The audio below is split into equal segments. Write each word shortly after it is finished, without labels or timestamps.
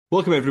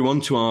Welcome,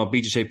 everyone, to our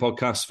BJJ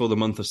podcast for the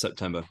month of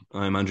September.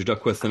 I'm Andrew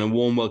Duckworth, and a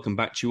warm welcome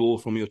back to you all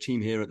from your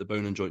team here at the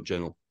Bone and Joint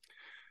Journal.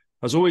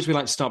 As always, we'd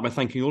like to start by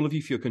thanking all of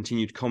you for your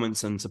continued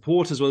comments and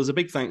support, as well as a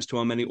big thanks to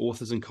our many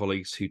authors and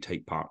colleagues who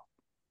take part.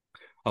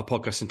 Our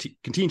podcast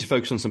continue to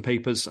focus on some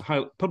papers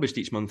published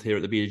each month here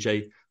at the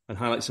BJJ and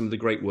highlight some of the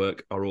great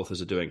work our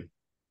authors are doing.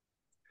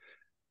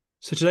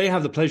 So today I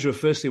have the pleasure of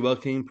firstly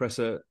welcoming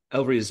Professor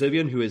Elvire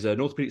Servien, who is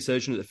an orthopedic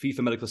surgeon at the FIFA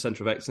Medical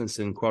Centre of Excellence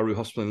in Croix-Rouge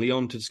Hospital in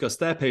Lyon, to discuss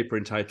their paper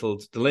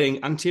entitled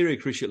Delaying Anterior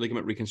Cruciate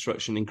Ligament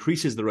Reconstruction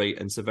Increases the Rate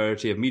and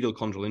Severity of Medial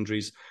Chondral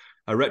Injuries,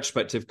 a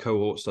retrospective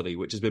cohort study,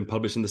 which has been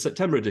published in the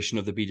September edition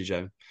of the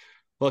BJJ.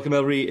 Welcome,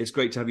 Elvire. It's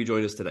great to have you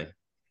join us today.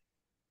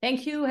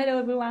 Thank you. Hello,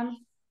 everyone.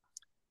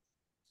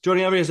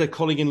 Joining Elvire is a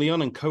colleague in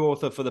Lyon and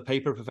co-author for the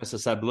paper, Professor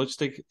Seb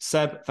Lustig.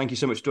 Seb, thank you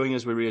so much for joining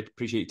us. We really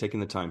appreciate you taking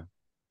the time.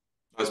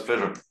 It's a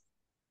pleasure.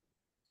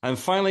 And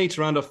finally,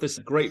 to round off this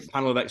great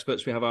panel of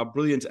experts, we have our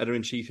brilliant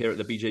editor-in-chief here at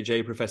the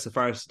BJJ, Professor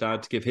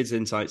Haddad, to give his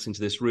insights into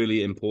this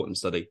really important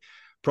study.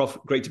 Prof,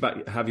 great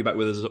to have you back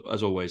with us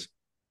as always.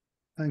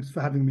 Thanks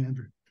for having me,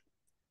 Andrew.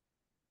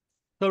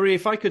 Elvire,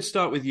 if I could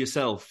start with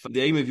yourself,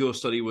 the aim of your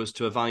study was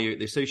to evaluate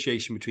the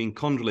association between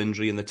chondral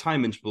injury and the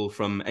time interval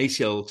from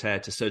ACL tear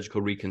to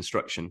surgical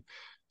reconstruction.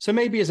 So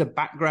maybe as a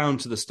background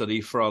to the study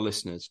for our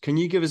listeners, can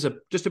you give us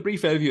just a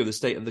brief overview of the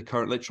state of the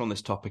current literature on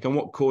this topic and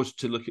what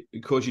caused you to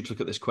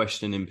look at this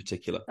question in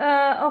particular?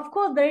 Of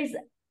course,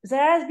 there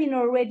has been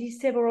already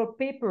several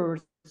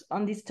papers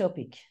on this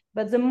topic,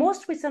 but the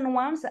most recent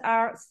ones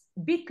are a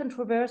bit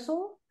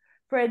controversial.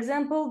 For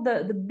example,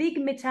 the big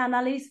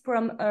meta-analysis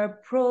from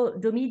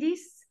Prodomidis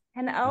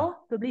and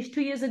al., published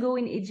 2 years ago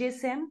in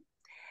EGSM,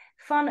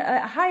 found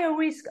a higher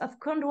risk of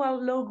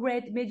chondral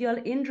low-grade medial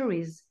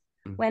injuries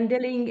when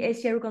delaying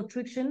ACL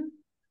reconstruction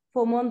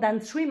for more than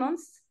 3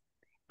 months,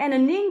 and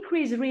an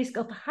increased risk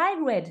of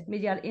high-grade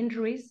medial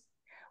injuries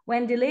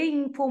when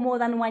delaying for more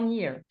than 1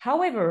 year.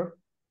 However,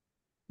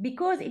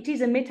 because it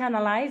is a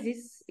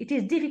meta-analysis, it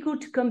is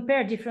difficult to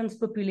compare different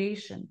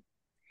populations.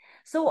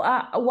 So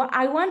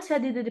I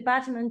wanted the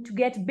department to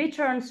get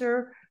better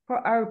answer for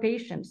our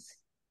patients.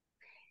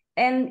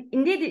 And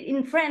indeed,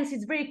 in France,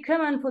 it's very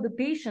common for the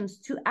patients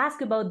to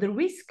ask about the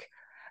risk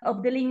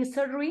of delaying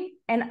surgery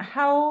and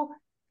how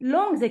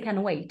long they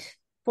can wait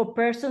for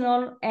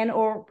personal and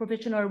or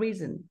professional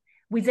reason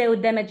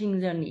without damaging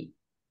their knee.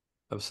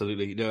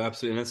 Absolutely. No,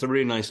 absolutely. And that's a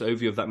really nice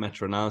overview of that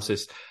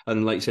meta-analysis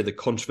and, like you said, the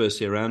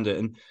controversy around it.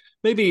 And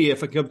maybe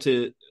if I come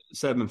to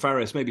Seb and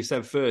Faris, maybe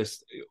Seb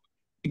first,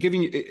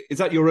 is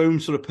that your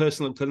own sort of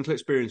personal clinical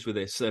experience with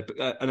this?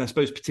 And I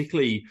suppose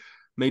particularly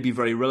maybe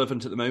very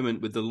relevant at the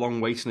moment with the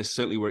long waiting list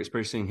certainly we're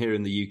experiencing here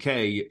in the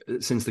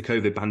UK since the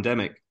COVID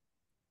pandemic.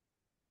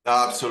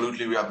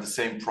 Absolutely, we have the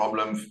same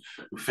problem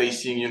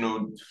facing,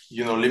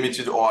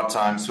 limited OR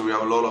time. So we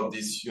have a lot of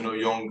these,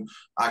 young,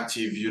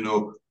 active,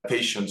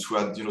 patients who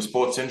had,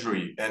 sports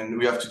injury, and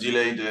we have to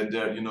delay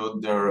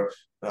their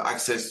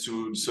access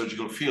to the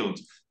surgical field.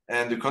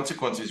 And the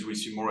consequences, we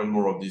see more and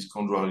more of these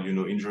chondral,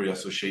 injury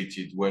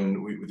associated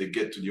when they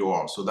get to the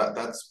OR. So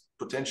that's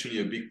potentially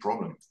a big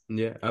problem.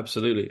 Yeah,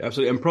 absolutely,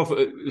 absolutely. And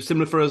Prof,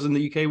 similar for us in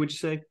the UK, would you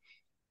say?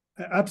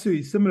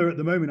 Absolutely similar at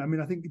the moment. I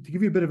mean, I think to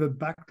give you a bit of a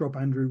backdrop,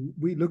 Andrew,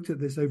 we looked at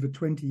this over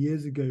 20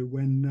 years ago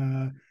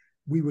when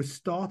we were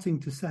starting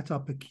to set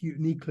up acute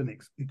knee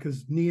clinics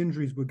because knee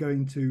injuries were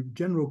going to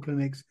general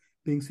clinics,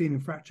 being seen in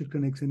fracture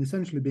clinics and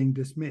essentially being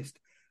dismissed.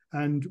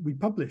 And we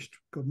published,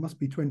 must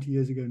be 20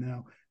 years ago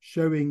now,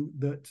 showing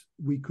that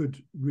we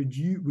could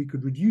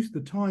reduce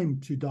the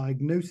time to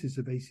diagnosis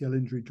of ACL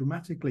injury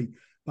dramatically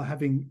by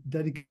having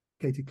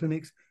dedicated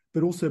clinics,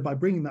 but also by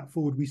bringing that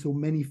forward, we saw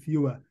many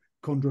fewer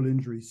chondral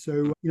injuries.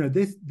 So,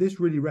 this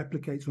really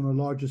replicates on a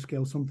larger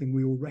scale something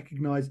we all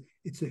recognize.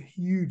 It's a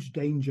huge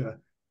danger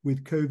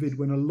with COVID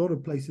when a lot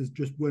of places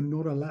just were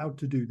not allowed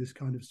to do this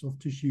kind of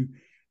soft tissue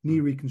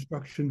knee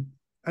reconstruction.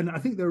 And I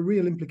think there are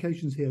real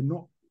implications here,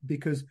 not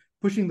because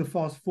pushing the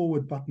fast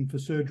forward button for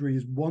surgery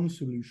is one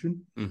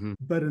solution,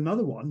 but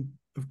another one,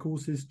 of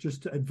course, is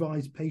just to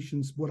advise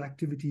patients what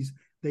activities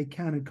they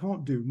can and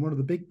can't do. And one of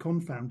the big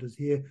confounders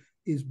here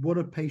is what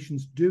are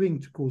patients doing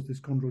to cause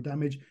this chondral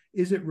damage?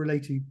 Is it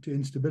related to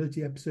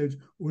instability episodes,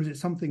 or is it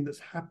something that's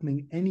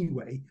happening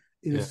anyway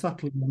in a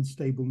subtly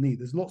unstable knee?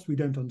 There's lots we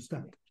don't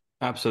understand.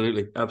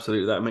 Absolutely.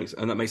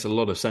 That makes a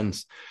lot of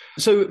sense.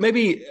 So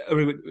maybe,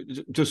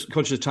 just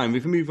conscious of time,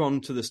 we can move on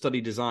to the study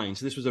design.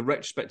 So this was a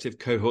retrospective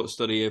cohort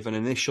study of an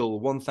initial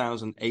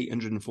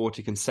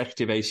 1,840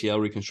 consecutive ACL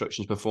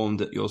reconstructions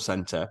performed at your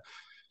centre.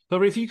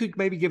 Laura, if you could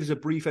maybe give us a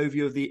brief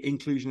overview of the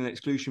inclusion and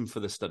exclusion for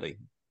the study.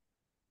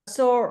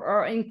 So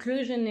our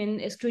inclusion and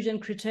exclusion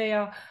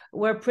criteria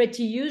were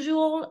pretty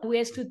usual. We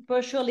exclude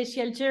partial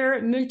ACL tear,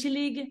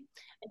 multi-leg,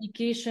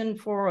 indication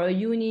for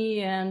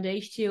uni and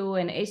HTO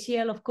and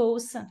ACL, of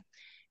course.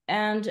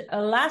 And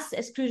a last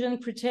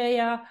exclusion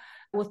criteria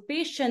with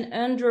patient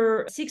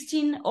under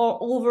 16 or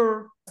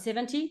over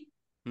 70.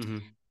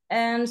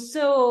 And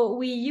so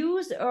we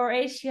used our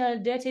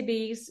ACL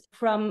database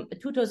from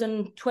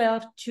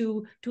 2012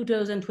 to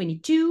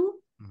 2022.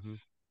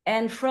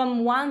 And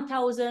from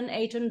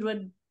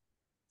 1,800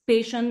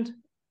 patients,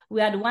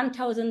 we had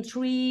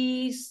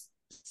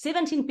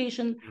 1,317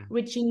 patients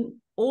reaching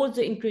all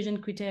the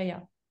inclusion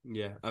criteria.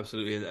 Yeah,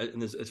 absolutely,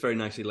 and it's very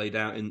nicely laid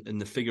out in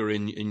the figure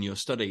in your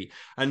study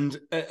and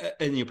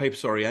in your paper.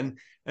 Sorry, and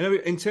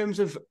in terms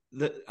of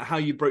how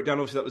you broke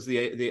down, obviously that was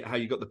the how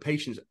you got the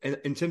patients.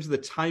 In terms of the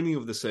timing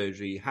of the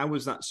surgery, how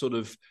was that sort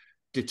of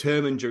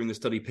determined during the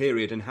study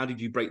period, and how did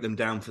you break them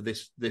down for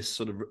this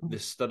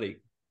study?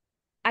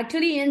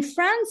 Actually, in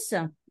France,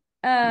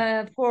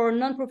 for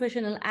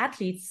non-professional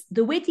athletes,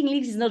 the waiting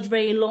list is not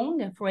very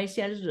long for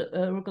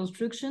ACL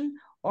reconstruction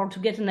or to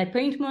get an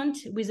appointment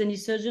with a knee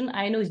surgeon.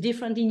 I know it's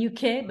different in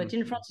UK, but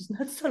in France, it's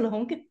not so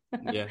long.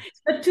 Yeah.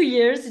 It's not 2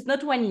 years. It's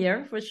not 1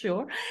 year for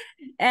sure.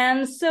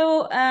 And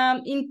so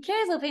in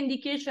case of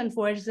indication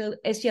for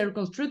ACL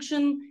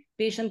reconstruction,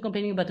 patient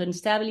complaining about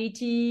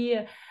instability,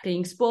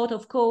 playing sport,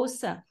 of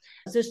course,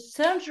 the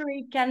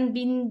surgery can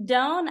be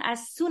done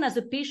as soon as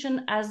the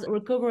patient has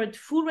recovered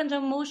full range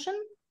of motion.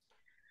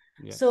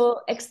 Yes.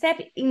 So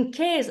except in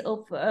case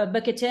of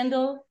bucket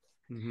handle,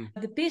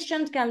 the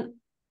patient can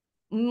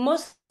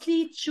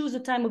mostly choose the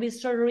time of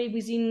his surgery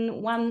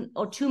within 1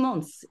 or 2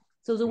 months.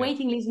 So the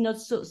waiting list is not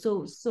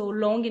so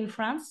long in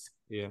France.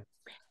 Yeah.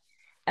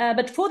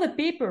 But for the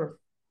paper,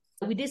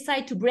 we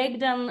decide to break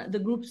down the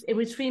groups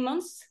every 3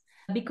 months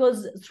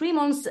because 3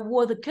 months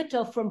was the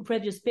cutoff from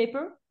previous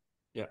paper.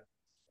 Yeah.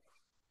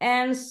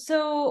 And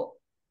so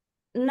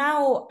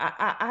now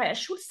I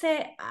should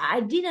say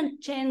I didn't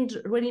change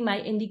really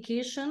my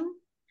indication.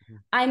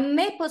 I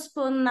may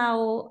postpone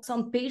now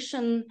some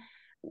patient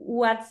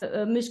who have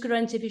muscular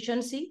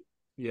insufficiency.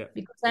 Yeah.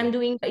 Because I'm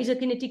doing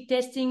isokinetic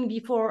testing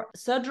before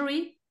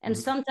surgery. And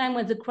sometimes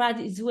when the crowd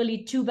is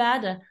really too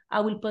bad, I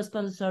will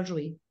postpone the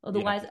surgery.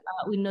 Otherwise,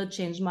 I will not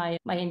change my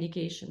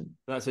indication.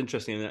 That's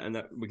interesting. And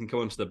that we can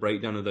go on to the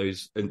breakdown of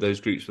those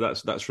groups.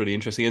 But that's really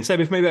interesting. And Seb,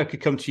 if maybe I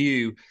could come to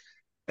you,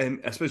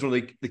 I suppose one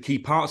of the key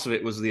parts of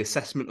it was the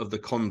assessment of the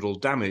chondral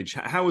damage.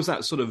 How was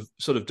that sort of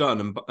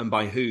done and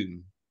by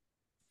whom?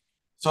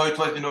 So it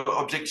was,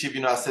 objective,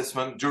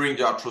 assessment during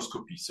the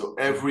arthroscopy. So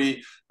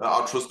every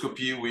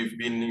arthroscopy, we've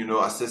been,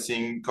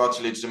 assessing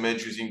cartilage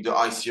damage using the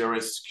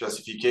ICRS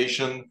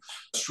classification.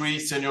 3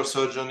 senior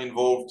surgeons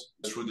involved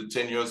through the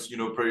 10 years,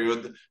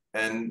 period.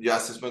 And the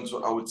assessments,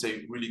 I would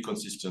say, really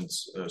consistent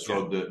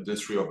throughout the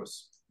 3 of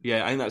us.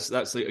 Yeah, I think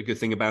that's a good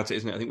thing about it,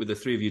 isn't it? I think with the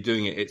 3 of you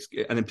doing it,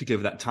 and in particular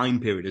for that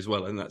time period as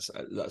well, and that's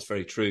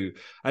very true.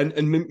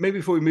 And maybe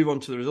before we move on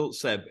to the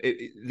results, Seb,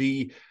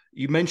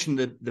 you mentioned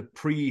the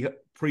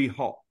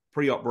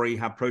pre-op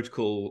rehab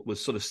protocol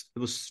was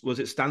was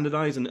it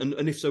standardized,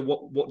 and if so,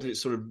 what did it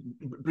sort of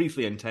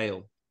briefly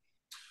entail?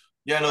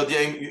 Yeah, no, the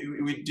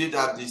aim, we did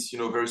have this,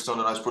 very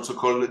standardized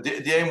protocol.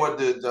 The aim was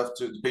to have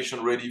the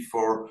patient ready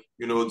for,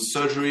 the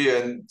surgery.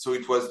 And so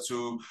it was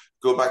to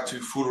go back to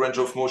full range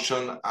of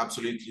motion.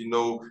 Absolutely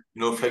no,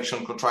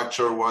 flexion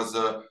contracture was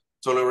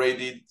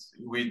tolerated.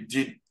 We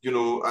did,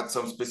 at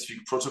some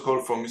specific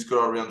protocol for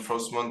muscular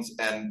reinforcement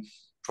and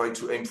try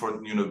to aim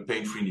for,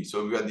 pain-free knee.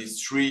 So we had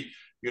these 3,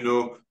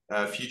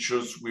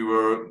 features we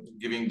were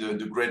giving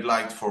the green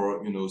light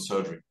for,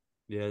 surgery.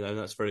 Yeah,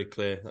 that's very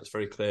clear. That's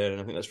very clear,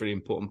 and I think that's a really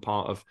important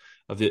part of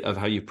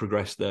how you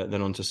progress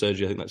then onto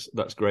surgery. I think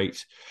that's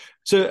great.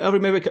 So, Elvire,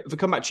 maybe if I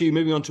come back to you,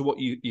 moving on to what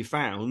you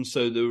found.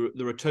 So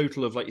there were a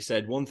total of, like you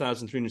said,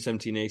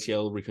 1,317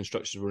 ACL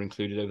reconstructions were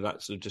included over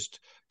that sort of just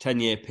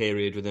 10-year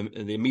period, with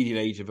the median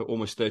age of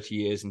almost 30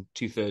 years, and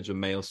 2/3 were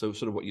male. So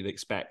sort of what you'd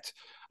expect.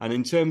 And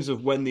in terms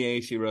of when the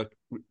ACL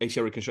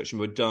reconstruction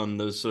were done,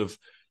 they're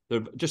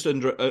just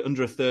under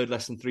a third,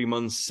 less than 3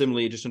 months.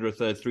 Similarly, just under a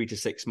third, 3 to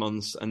 6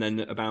 months, and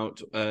then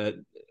about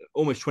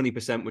almost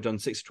 20% were done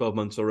 6 to 12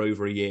 months or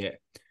over a year.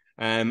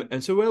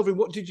 And so, Elvire,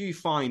 what did you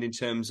find in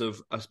terms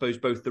of, I suppose,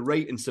 both the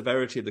rate and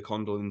severity of the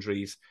chondral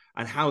injuries,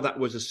 and how that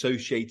was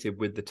associated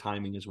with the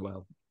timing as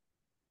well?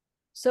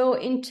 So,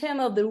 in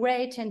terms of the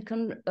rate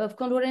of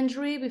chondral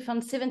injury, we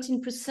found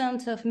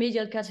 17% of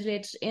medial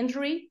cartilage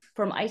injury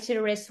from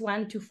ICRS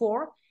 1 to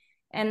 4.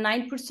 And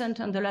 9%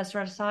 on the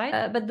lateral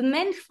side. But the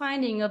main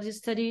finding of this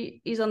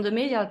study is on the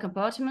medial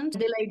compartment,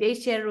 delayed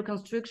ACL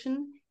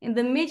reconstruction. In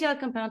the medial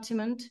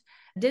compartment,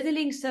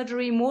 detailing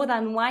surgery more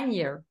than 1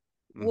 year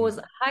was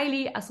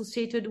highly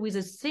associated with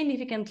a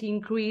significantly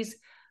increased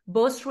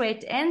both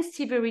rate and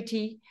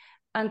severity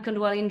on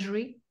chondral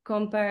injury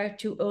compared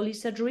to early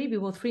surgery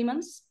before 3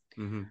 months.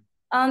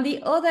 On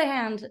the other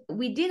hand,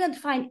 we didn't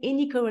find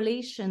any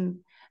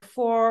correlation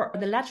for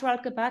the lateral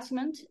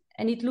compartment,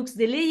 and it looks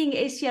delaying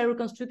ACL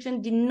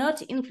reconstruction did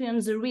not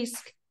influence the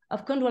risk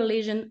of chondral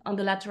lesion on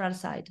the lateral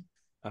side.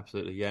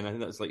 Absolutely, yeah, and I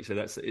think that's, like you said,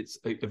 it's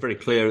very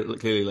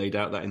clearly laid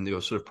out that in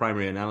your sort of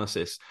primary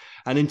analysis.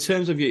 And in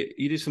terms of you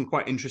did some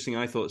quite interesting,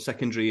 I thought,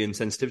 secondary and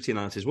sensitivity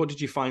analysis. What did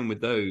you find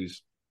with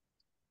those?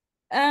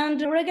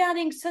 And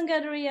regarding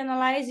secondary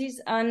analysis,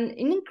 an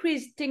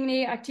increased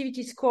technique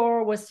activity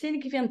score was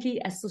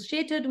significantly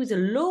associated with a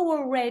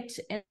lower rate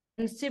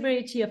and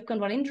severity of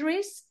chondral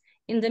injuries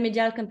in the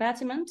medial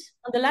compartment.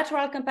 On the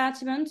lateral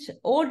compartment,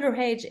 older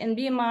age and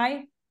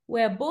BMI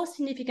were both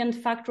significant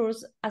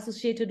factors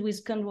associated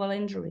with chondral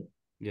injury.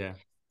 Yeah.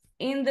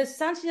 In the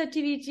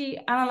sensitivity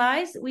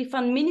analysis, we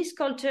found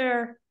meniscal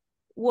tear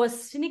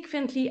was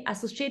significantly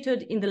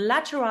associated in the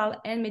lateral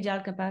and medial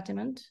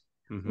compartment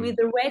with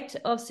the rate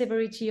of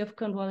severity of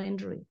chondral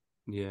injury.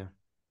 Yeah.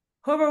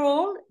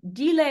 Overall,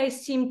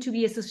 delays seem to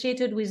be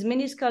associated with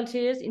meniscal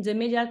tears in the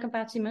medial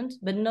compartment,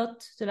 but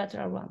not the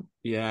lateral one.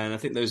 Yeah, and I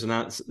think those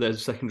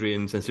secondary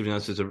and sensitivity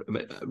analysis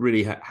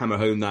really hammer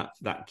home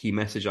that key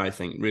message, I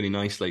think, really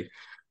nicely.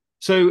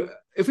 So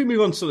if we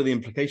move on to sort of the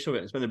implication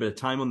of it, spend a bit of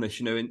time on this,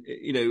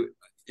 the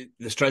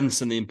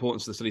strengths and the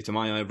importance of the study to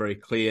my eye are very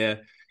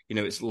clear.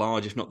 It's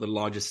large, if not the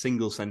largest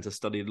single center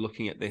study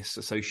looking at this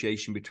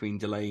association between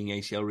delaying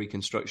ACL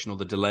reconstruction or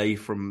the delay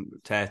from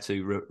tear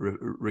to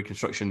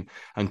reconstruction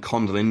and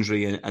chondral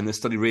injury. And the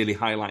study really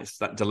highlights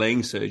that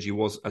delaying surgery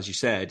was, as you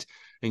said,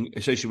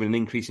 associated with an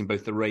increase in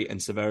both the rate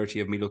and severity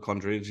of medial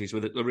chondral injuries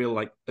with a real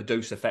a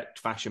dose effect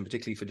fashion,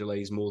 particularly for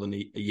delays more than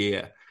a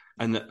year.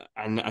 And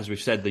as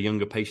we've said, the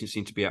younger patients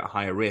seem to be at a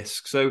higher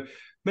risk. So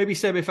maybe,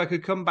 Seb, if I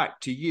could come back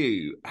to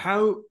you,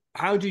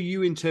 how do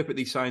you interpret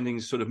these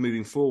findings sort of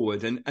moving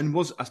forward? And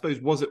was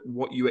it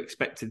what you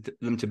expected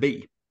them to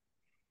be?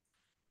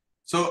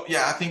 So,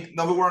 yeah, I think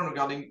number one,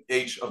 regarding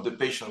age of the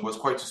patient was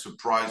quite a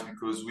surprise,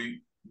 because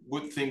we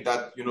would think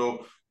that,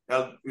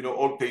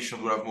 all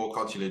patients will have more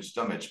cartilage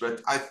damage.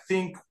 But I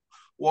think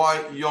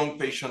why young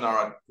patients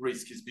are at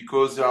risk is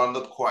because they are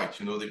not quite,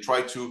 they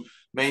try to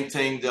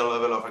maintain their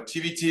level of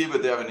activity,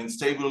 but they have an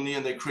unstable knee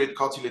and they create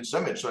cartilage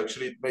damage. So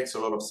actually it makes a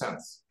lot of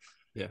sense.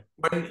 Yeah.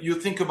 When you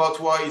think about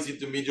why is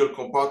it the medial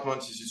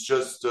compartment, is it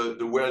just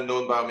the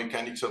well-known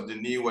biomechanics of the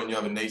knee? When you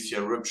have an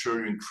ACL rupture,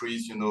 you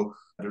increase, the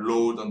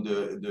load on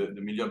the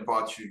medial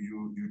part,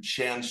 you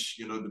change,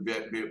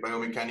 the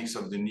biomechanics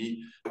of the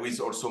knee,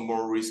 with also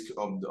more risk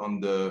on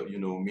the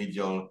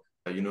medial,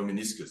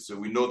 meniscus. So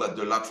we know that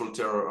the lateral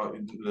tear of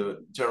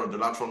the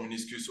lateral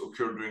meniscus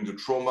occurred during the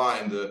trauma,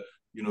 and the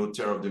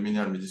tear of the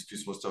medial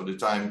meniscus most of the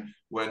time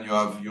when you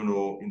have,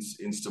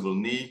 unstable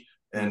knee,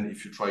 and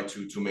if you try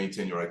to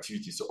maintain your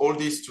activity. So all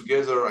this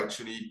together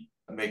actually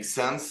makes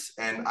sense.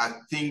 And I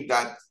think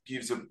that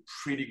gives a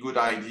pretty good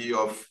idea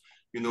of,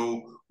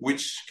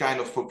 which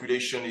kind of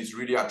population is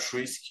really at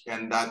risk,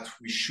 and that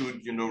we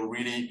should,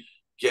 really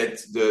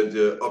get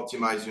the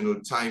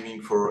optimized,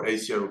 timing for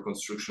ACL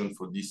reconstruction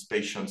for these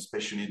patients,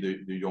 especially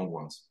the young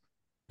ones.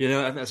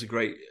 That's a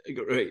great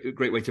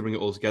way to bring it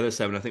all together,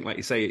 Seb. And I think, like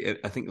you say,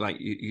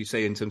 you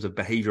say in terms of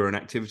behavior and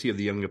activity of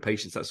the younger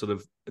patients, that sort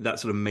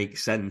of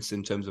makes sense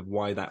in terms of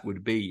why that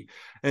would be.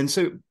 And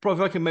so, Prof,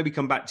 if I can maybe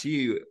come back to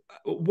you,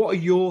 what are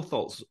your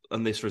thoughts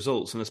on this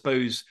results? And I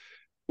suppose,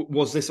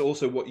 was this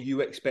also what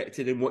you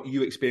expected and what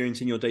you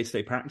experienced in your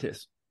day-to-day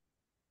practice?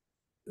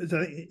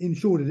 So in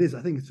short, it is.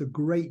 I think it's a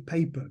great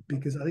paper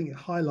because I think it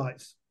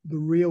highlights the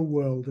real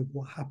world of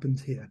what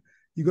happens here.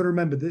 You've got to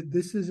remember that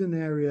this is an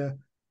area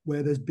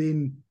where there's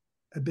been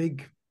a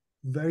big,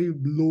 very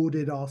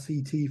lauded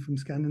RCT from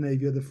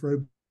Scandinavia, the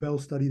Frobel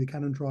study, the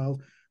Canon trial,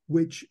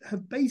 which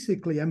have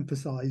basically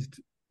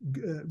emphasized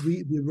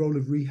the role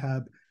of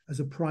rehab as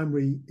a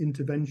primary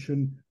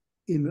intervention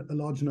in a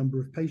large number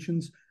of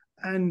patients,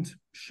 and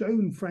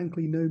shown,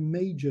 frankly, no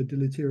major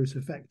deleterious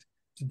effect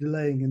to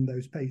delaying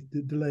those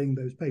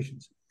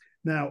patients.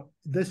 Now,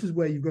 this is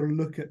where you've got to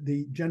look at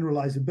the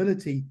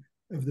generalizability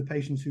of the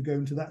patients who go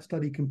into that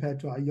study compared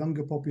to our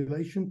younger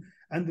population,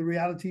 and the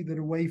reality that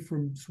away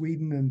from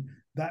Sweden and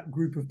that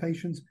group of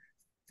patients,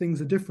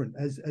 things are different.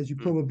 As you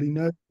probably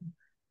know,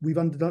 we've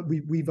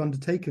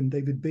undertaken,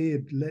 David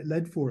Beard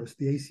led for us,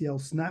 the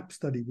ACL SNAP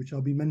study, which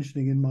I'll be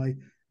mentioning in my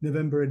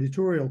November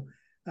editorial.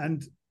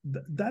 And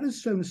that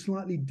has shown a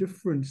slightly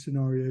different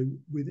scenario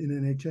within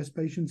NHS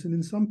patients. And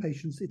in some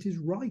patients, it is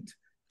right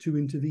to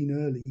intervene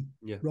early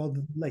rather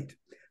than late.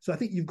 So I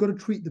think you've got to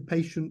treat the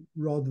patient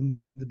rather than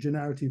the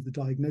generality of the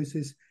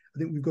diagnosis. I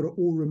think we've got to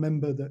all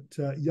remember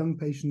that young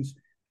patients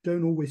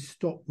don't always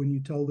stop when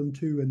you tell them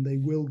to, and they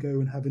will go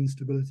and have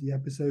instability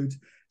episodes.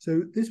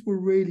 So this will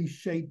really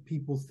shape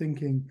people's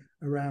thinking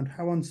around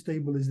how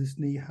unstable is this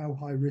knee, how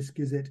high risk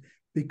is it,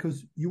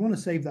 because you want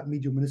to save that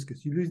medial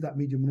meniscus. You lose that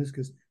medial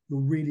meniscus, you're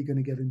really going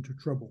to get into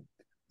trouble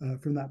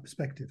from that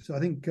perspective. So I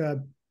think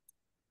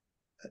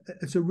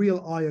it's a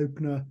real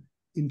eye-opener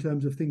in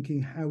terms of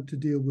thinking how to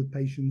deal with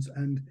patients,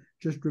 and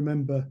just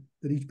remember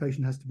that each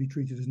patient has to be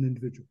treated as an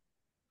individual.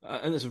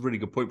 And that's a really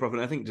good point, Prof.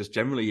 And I think just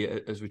generally,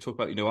 as we talk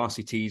about,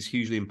 RCT is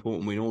hugely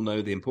important. We all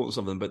know the importance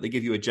of them, but they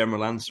give you a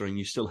general answer, and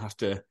you still have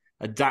to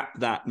adapt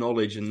that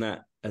knowledge and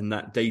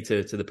that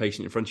data to the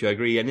patient in front of you. I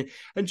agree. And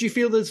do you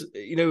feel there's,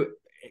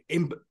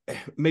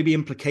 maybe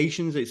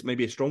implications? It's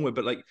maybe a strong word,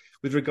 but like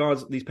with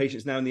regards to these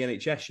patients now in the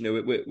NHS,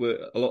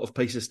 we're a lot of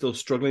places still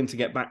struggling to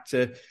get back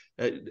to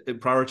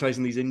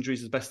prioritizing these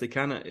injuries as best they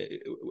can.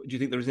 Do you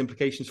think there is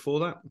implications for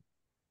that?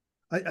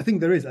 I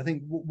think there is. I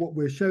think what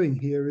we're showing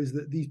here is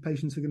that these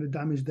patients are going to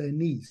damage their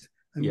knees.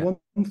 And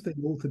one thing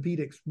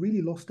orthopedics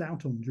really lost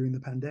out on during the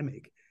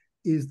pandemic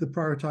is the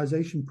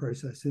prioritization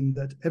process, in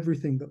that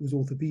everything that was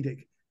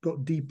orthopedic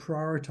got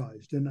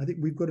deprioritized. And I think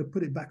we've got to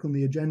put it back on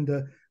the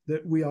agenda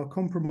that we are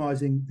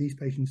compromising these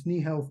patients'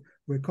 knee health,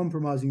 we're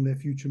compromising their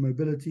future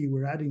mobility,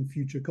 we're adding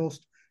future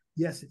cost.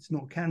 Yes, it's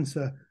not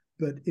cancer,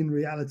 but in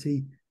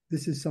reality,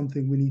 this is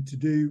something we need to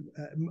do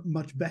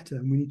much better,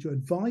 and we need to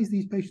advise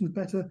these patients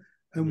better,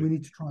 and we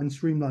need to try and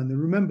streamline them.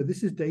 Remember,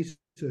 this is day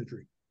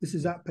surgery. This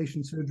is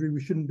outpatient surgery.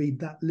 We shouldn't be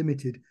that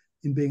limited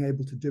in being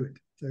able to do it.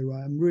 So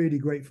I'm really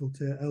grateful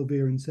to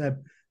Elvire and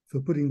Seb for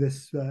putting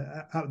this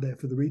out there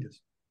for the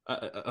readers.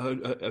 I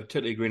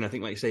totally agree. And I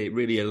think, like you say, it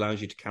really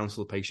allows you to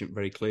counsel the patient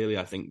very clearly,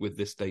 I think, with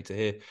this data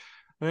here.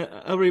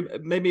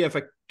 Elvire, maybe if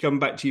I come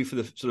back to you for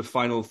the sort of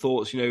final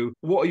thoughts,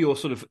 what are your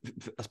sort of,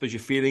 I suppose, your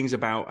feelings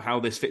about how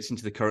this fits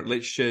into the current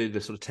literature, the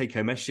sort of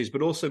take-home messages,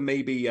 but also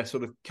maybe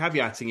sort of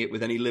caveating it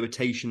with any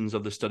limitations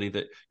of the study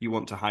that you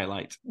want to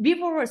highlight?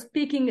 Before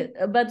speaking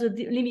about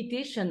the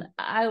limitation,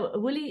 I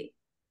really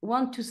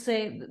want to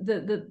say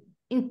the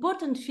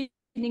important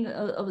feeling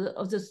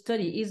of the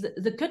study is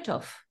the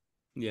cutoff.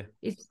 Yeah,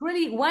 it's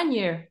really 1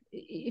 year.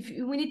 If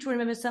we need to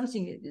remember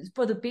something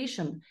for the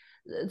patient,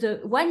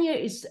 the 1 year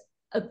is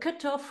a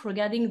cutoff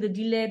regarding the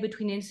delay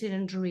between ACL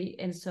injury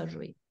and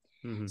surgery.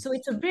 Mm-hmm. So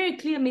it's a very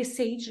clear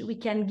message we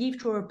can give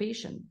to our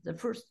patient. The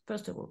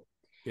first of all,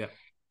 yeah,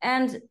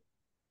 and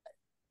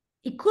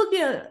it could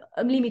be a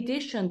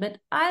limitation, but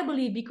I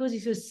believe because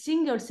it's a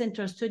single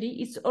center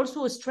study, it's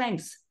also a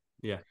strength.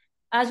 Yeah.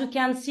 As you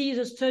can see,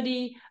 the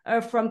study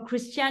from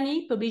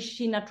Christiani, published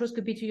in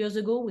Arthroscopy 2 years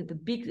ago with a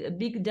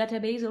big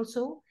database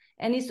also.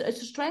 And it's a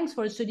strength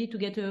for a study to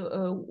get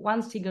a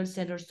one single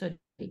center study.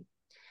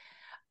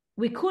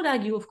 We could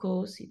argue, of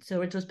course, it's a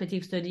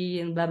retrospective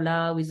study and blah,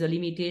 blah, with a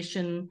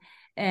limitation,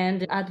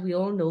 and as we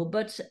all know,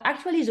 but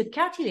actually the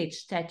cartilage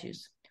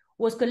status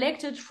was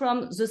collected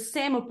from the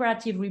same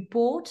operative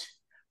report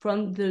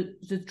from the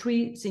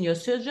 3 senior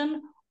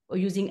surgeons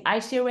using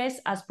ICRS,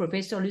 as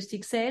Professor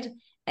Lustig said,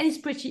 and it's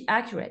pretty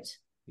accurate.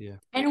 Yeah.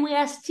 And we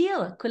are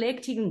still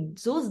collecting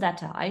those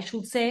data, I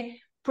should say,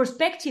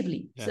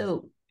 prospectively. Yeah.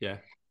 So, yeah.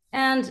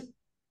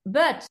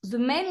 But the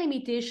main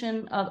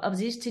limitation of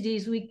these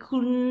studies, we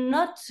could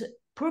not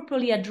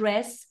properly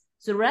address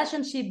the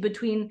relationship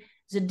between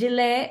the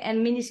delay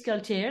and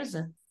meniscal tears,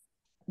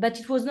 but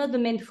it was not the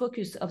main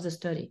focus of the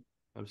study.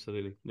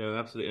 Absolutely. No,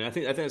 absolutely. And I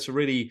think that's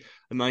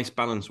a nice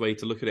balanced way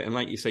to look at it. And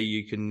like you say,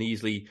 you can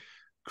easily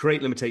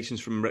create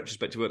limitations from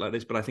retrospective work like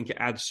this, but I think it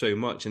adds so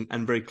much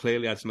and very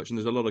clearly adds so much. And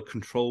there's a lot of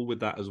control with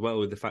that as well,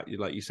 with the fact that,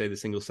 like you say, the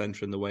single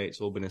center and the way it's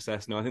all been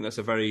assessed. No, I think that's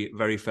a very,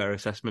 very fair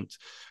assessment.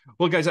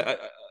 Well, guys,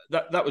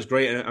 that was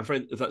great. And I'm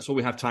afraid that's all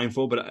we have time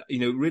for, but,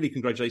 really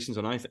congratulations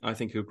on, I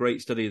think, a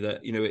great study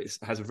that, it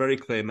has a very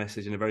clear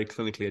message and a very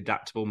clinically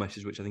adaptable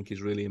message, which I think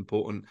is really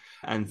important.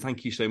 And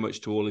thank you so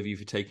much to all of you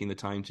for taking the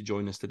time to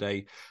join us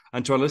today.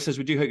 And to our listeners,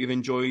 we do hope you've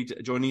enjoyed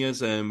joining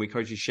us. We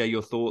encourage you to share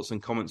your thoughts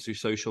and comments through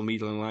social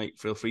media and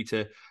feel free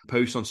to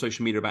post on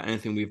social media about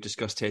anything we've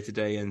discussed here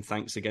today. And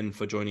thanks again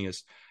for joining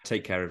us.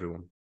 Take care,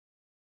 everyone.